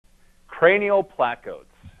Cranial Placodes.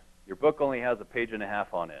 Your book only has a page and a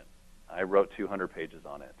half on it. I wrote 200 pages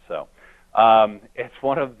on it. So it's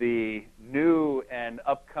one of the new and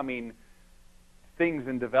upcoming things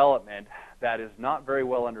in development that is not very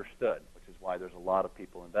well understood, which is why there's a lot of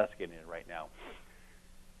people investigating it right now.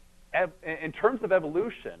 In terms of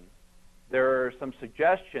evolution, there's some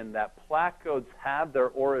suggestion that placodes have their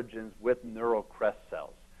origins with neural crest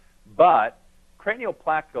cells. But cranial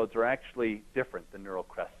placodes are actually different than neural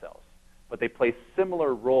crest cells, but they play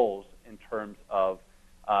similar roles in terms of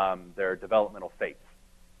their developmental fates.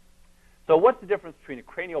 So what's the difference between a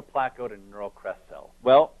cranial placode and a neural crest cell?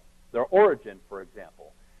 Well, their origin, for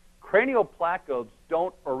example. Cranial placodes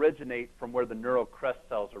don't originate from where the neural crest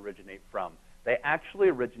cells originate from. They actually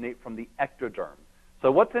originate from the ectoderm.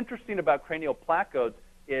 So what's interesting about cranial placodes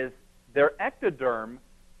is they're ectoderm,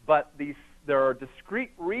 but there are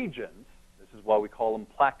discrete regions. This is why we call them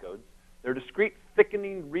placodes. They're discrete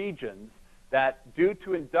thickening regions that, due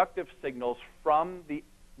to inductive signals from the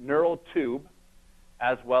neural tube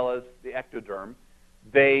as well as the ectoderm,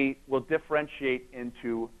 they will differentiate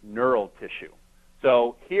into neural tissue.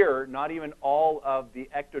 So here, not even all of the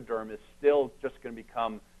ectoderm is still just going to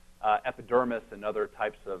become epidermis and other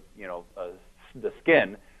types of, the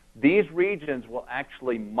skin. These regions will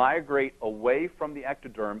actually migrate away from the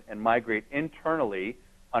ectoderm and migrate internally,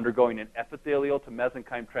 undergoing an epithelial to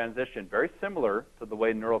mesenchyme transition, very similar to the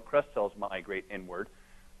way neural crest cells migrate inward,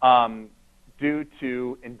 due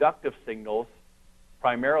to inductive signals,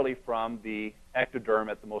 primarily from the ectoderm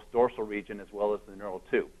at the most dorsal region as well as the neural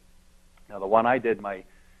tube. Now, the one I did my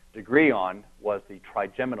degree on was the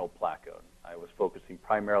trigeminal placode. I was focusing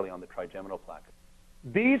primarily on the trigeminal placode.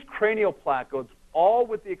 These cranial placodes, all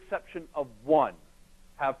with the exception of one,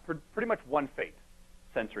 have pretty much one fate: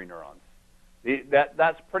 sensory neurons.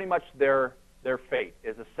 That's pretty much their fate,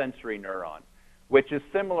 is a sensory neuron, which is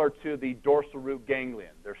similar to the dorsal root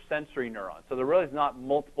ganglion. They're sensory neurons. So there really is not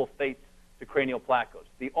multiple fates to cranial placodes.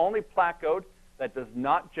 The only placode that does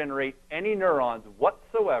not generate any neurons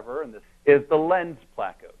whatsoever, and this is the lens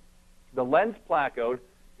placode. The lens placode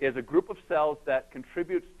is a group of cells that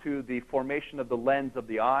contributes to the formation of the lens of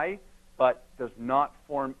the eye, but does not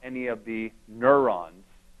form any of the neurons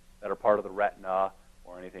that are part of the retina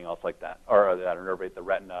or anything else like that, or that innervate the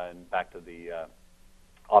retina and back to the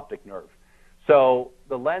optic nerve. So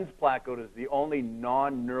the lens placode is the only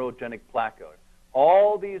non-neurogenic placode.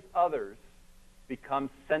 All these others become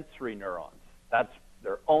sensory neurons. That's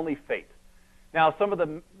their only fate. Now,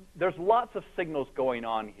 there's lots of signals going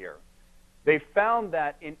on here. They found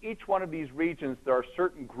that in each one of these regions, there are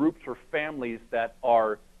certain groups or families that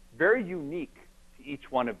are very unique to each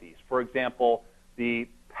one of these. For example, the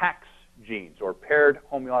PAX genes, or paired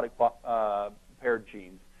homeotic paired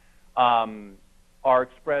genes, are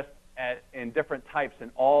expressed in different types in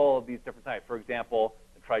all of these different types. For example,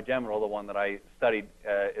 the trigeminal, the one that I studied,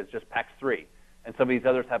 is just PAX3. And some of these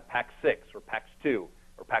others have PAX6 or PAX2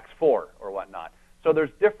 or PAX4 or whatnot. So there's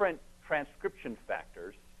different transcription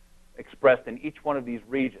factors expressed in each one of these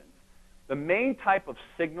regions. The main type of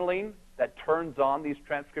signaling that turns on these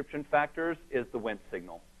transcription factors is the Wnt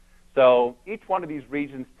signal. So each one of these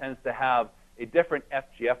regions tends to have a different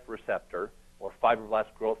FGF receptor, or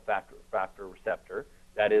fibroblast growth factor receptor,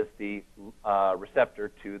 that is the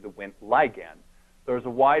receptor to the Wnt ligand. There's a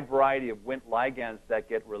wide variety of Wnt ligands that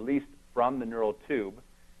get released from the neural tube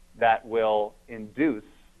that will induce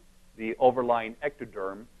the overlying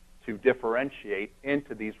ectoderm to differentiate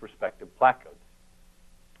into these respective placodes.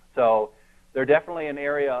 So they're definitely an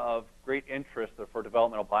area of great interest for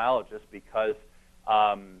developmental biologists because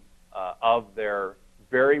of their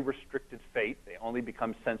very restricted fate. They only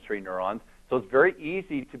become sensory neurons. So it's very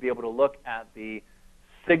easy to be able to look at the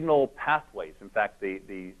signal pathways. In fact,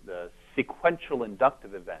 the sequential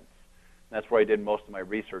inductive events. And that's where I did most of my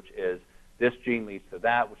research, is this gene leads to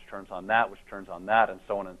that, which turns on that, which turns on that, and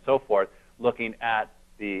so on and so forth, looking at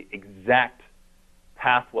the exact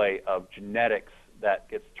pathway of genetics that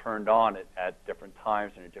gets turned on at different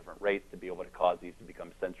times and at different rates to be able to cause these to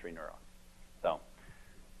become sensory neurons. So,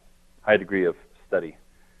 high degree of study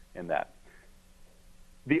in that.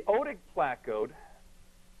 The otic placode,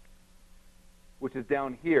 which is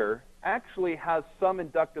down here, actually has some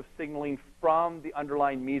inductive signaling from the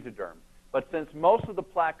underlying mesoderm. But since most of the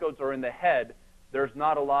placodes are in the head, there's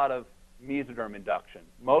not a lot of mesoderm induction.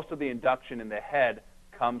 Most of the induction in the head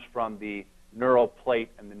comes from the neural plate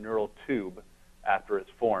and the neural tube after it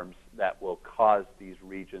forms that will cause these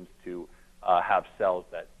regions to have cells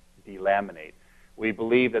that delaminate. We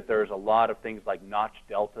believe that there's a lot of things like Notch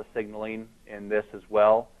delta signaling in this as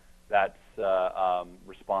well that's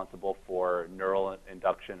responsible for neural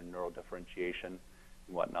induction and neural differentiation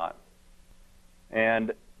and whatnot.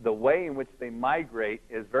 And the way in which they migrate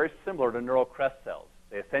is very similar to neural crest cells.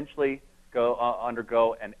 They essentially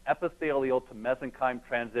undergo an epithelial to mesenchyme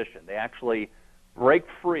transition. They actually break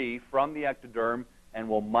free from the ectoderm and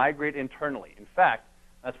will migrate internally. In fact,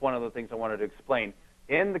 that's one of the things I wanted to explain.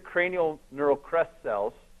 In the cranial neural crest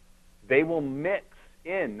cells, they will mix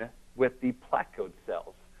in with the placode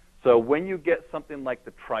cells. So when you get something like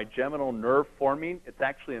the trigeminal nerve forming, it's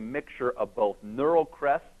actually a mixture of both neural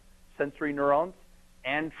crest sensory neurons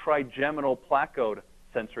and trigeminal placode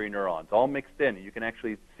sensory neurons, all mixed in. You can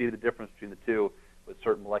actually see the difference between the two with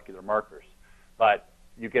certain molecular markers. But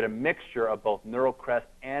you get a mixture of both neural crest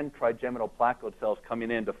and trigeminal placode cells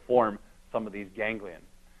coming in to form some of these ganglion.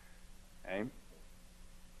 Okay?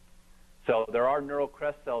 So there are neural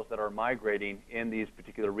crest cells that are migrating in these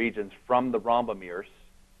particular regions from the rhombomeres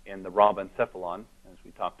in the rhomboencephalon, as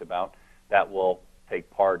we talked about, that will take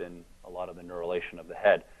part in a lot of the neurulation of the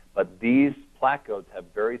head. But these placodes have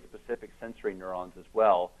very specific sensory neurons as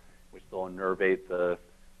well, which will innervate the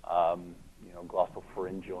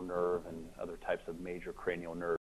glossopharyngeal nerve and other types of major cranial nerves.